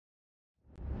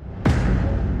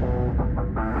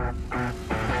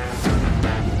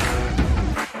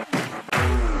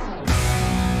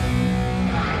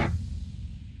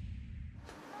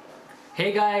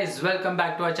Hey guys, welcome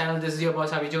back to our channel. This is your boss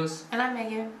Abhijos. And I'm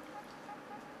Megan.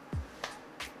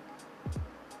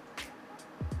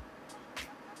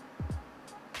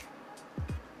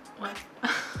 What?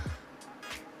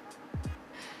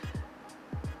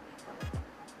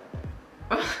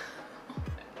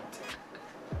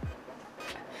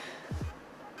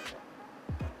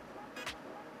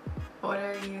 What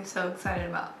are you so excited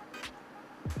about?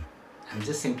 I'm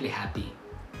just simply happy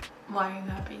Why are you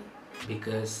happy?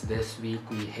 because this week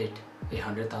we hit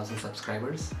 100,000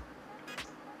 subscribers.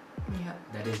 Yeah.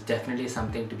 That is definitely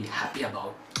something to be happy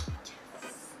about.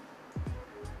 Yes.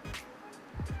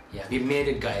 Yeah, we made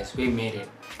it, guys. We made it.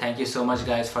 Thank you so much,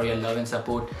 guys, for your love and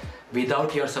support.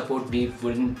 Without your support, we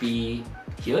wouldn't be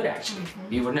here. Actually,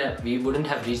 we wouldn't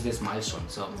have reached this milestone.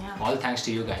 So Yeah. all thanks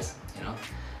to you guys.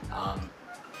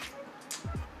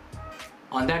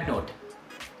 On that note,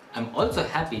 I'm also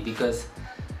happy because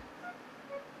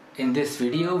in this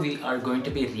video we are going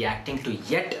to be reacting to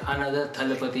yet another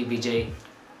Thalapathy Vijay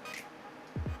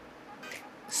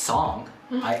song.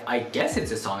 I guess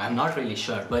it's a song, I'm not really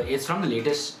sure, but it's from the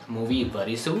latest movie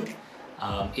Varisu.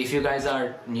 If you guys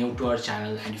are new to our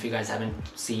channel and if you guys haven't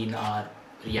seen our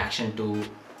reaction to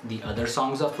the other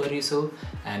songs of Varisu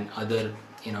and other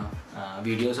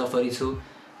videos of Varisu,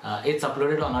 it's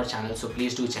uploaded on our channel, so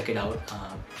please do check it out.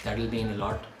 That will mean a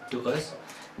lot to us.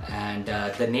 And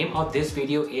the name of this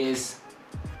video is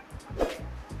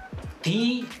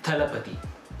The Thalapathy.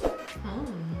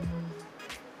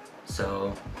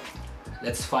 So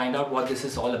let's find out what this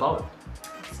is all about.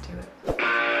 Let's do it.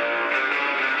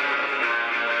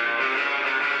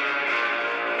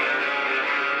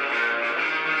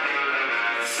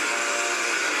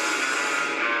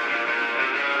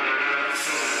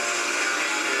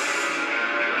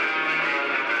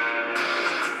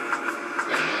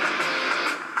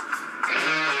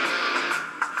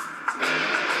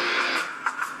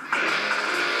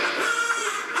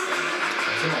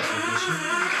 That's a nice location.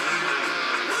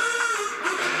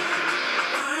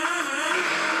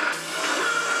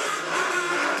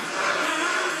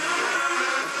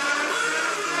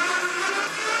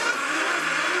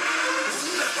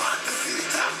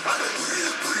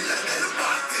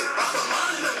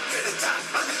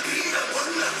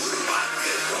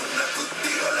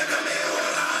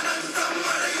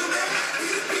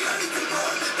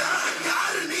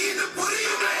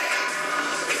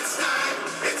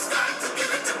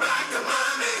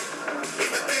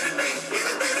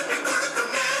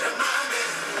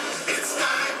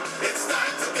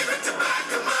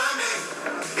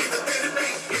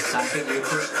 Something you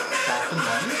put back to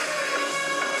money.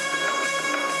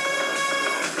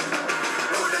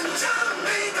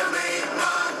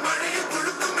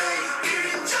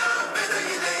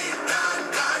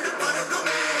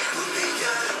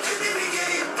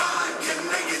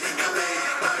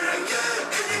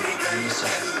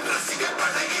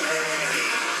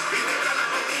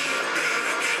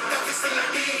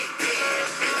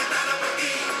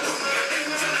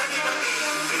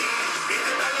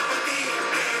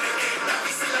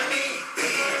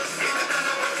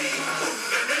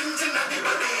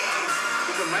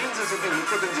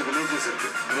 Villages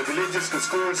in the villages to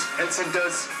schools, health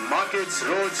centers, markets,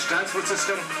 roads, transport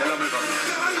system, எல்லாமே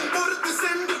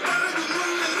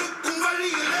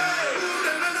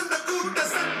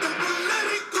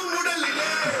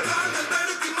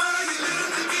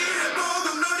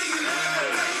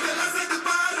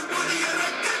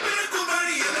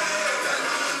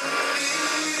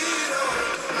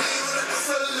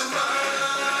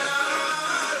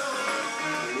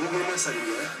நீங்க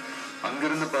சரியா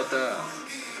அங்கிருந்து பார்த்தா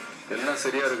எல்லாம்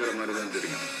சரியா இருக்கிற மாதிரி தான்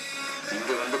தெரியும்.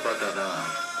 இங்க வந்து பார்த்தாதான்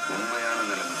உண்மையான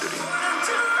நிலைமை தெரியும்.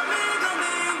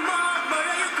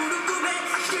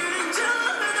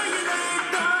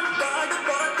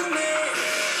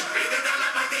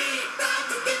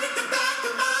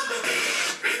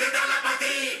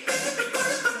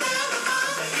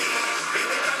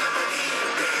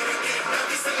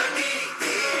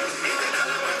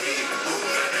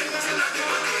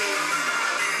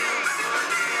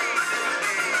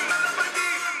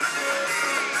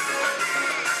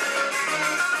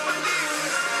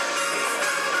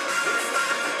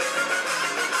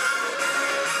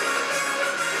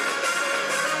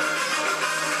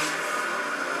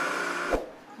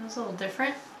 That's a little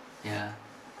different. Yeah.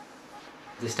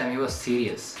 This time he was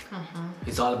serious.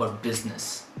 It's all about business.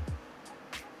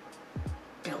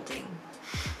 Building.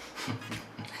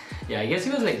 Yeah, I guess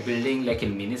he was like building like a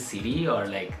mini city or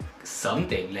like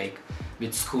something like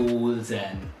with schools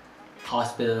and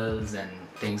hospitals and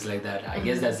things like that. I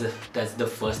guess that's the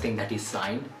first thing that he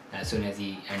signed as soon as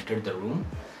he entered the room.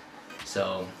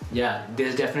 So yeah,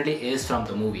 this definitely is from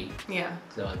the movie. Yeah.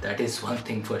 So that is one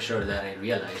thing for sure that I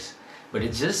realized. But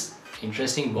it's just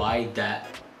interesting why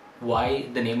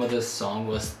the name of the song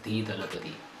was The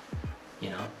Thalapathy, you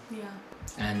know? Yeah.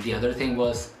 And the other thing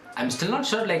was, I'm still not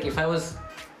sure like if I was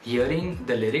hearing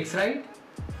the lyrics right.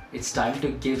 It's time to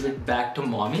give it back to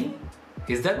mommy.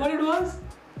 Is that what it was?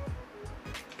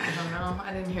 I don't know.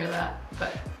 I didn't hear that,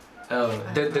 but Oh,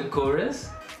 the chorus?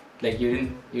 Like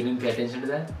you didn't pay attention to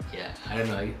that? Yeah, I don't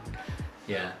know.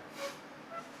 Yeah.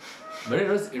 But it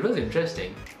was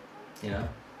interesting, you know,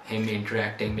 him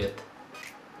interacting with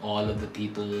all of the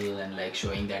people and like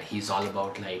showing that he's all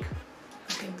about like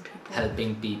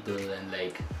helping people and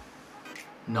like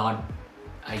not,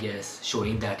 I guess,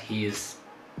 showing that he is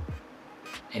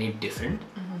any different.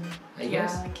 I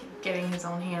guess. Yeah, like getting his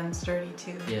own hands dirty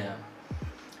too. Yeah.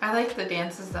 I like the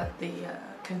dances that the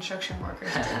construction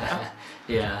workers did though.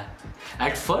 Yeah.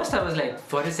 At first I was like,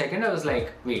 for a second I was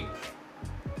like, wait.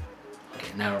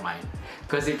 Okay, never mind.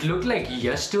 Because it looked like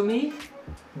Yash to me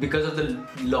because of the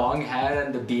long hair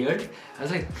and the beard. I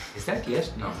was like, is that Yash?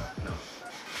 No.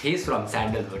 He's from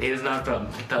Sandalwood. He's not from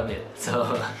Tamil.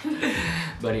 So,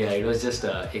 but yeah, it was just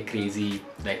a crazy,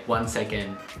 like 1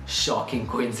 second shocking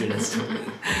coincidence to me.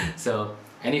 So,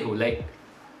 anywho, like,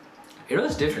 it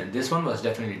was different. This one was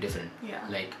definitely different. Yeah.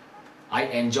 Like, I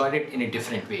enjoyed it in a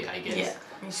different way, I guess.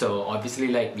 Yeah. So, obviously,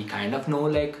 like, we kind of know,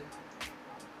 like,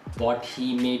 what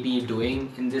he may be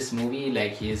doing in this movie.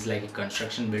 Like, he's like a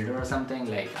construction builder or something.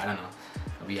 Like, I don't know.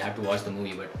 We have to watch the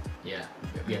movie, but yeah,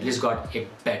 we at least got a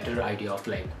better idea of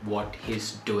like what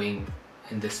he's doing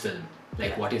in this film,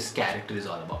 like what his character is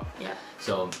all about. Yeah.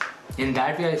 So in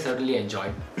that way I certainly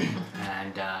enjoyed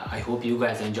and I hope you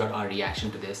guys enjoyed our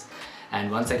reaction to this.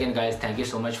 And once again guys, thank you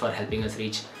so much for helping us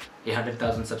reach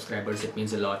 100,000 subscribers. It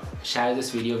means a lot. Share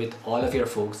this video with all of your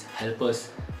folks. Help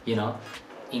us, you know,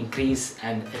 increase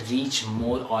and reach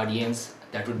more audience.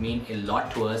 That would mean a lot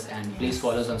to us. And yes, please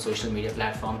follow us on social media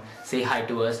platform. Say hi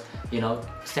to us, you know,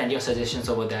 send your suggestions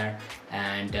over there.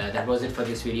 And that was it for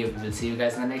this video. We will see you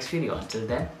guys in the next video. Until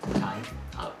then, time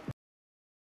out.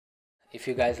 If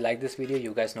you guys like this video,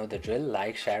 you guys know the drill.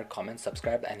 Like, share, comment,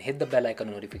 subscribe, and hit the bell icon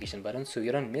notification button so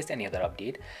you don't miss any other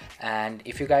update. And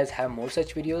if you guys have more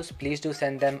such videos, please do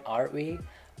send them our way.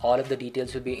 All of the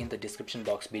details will be in the description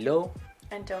box below.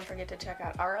 And don't forget to check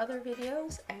out our other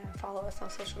videos and follow us on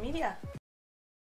social media.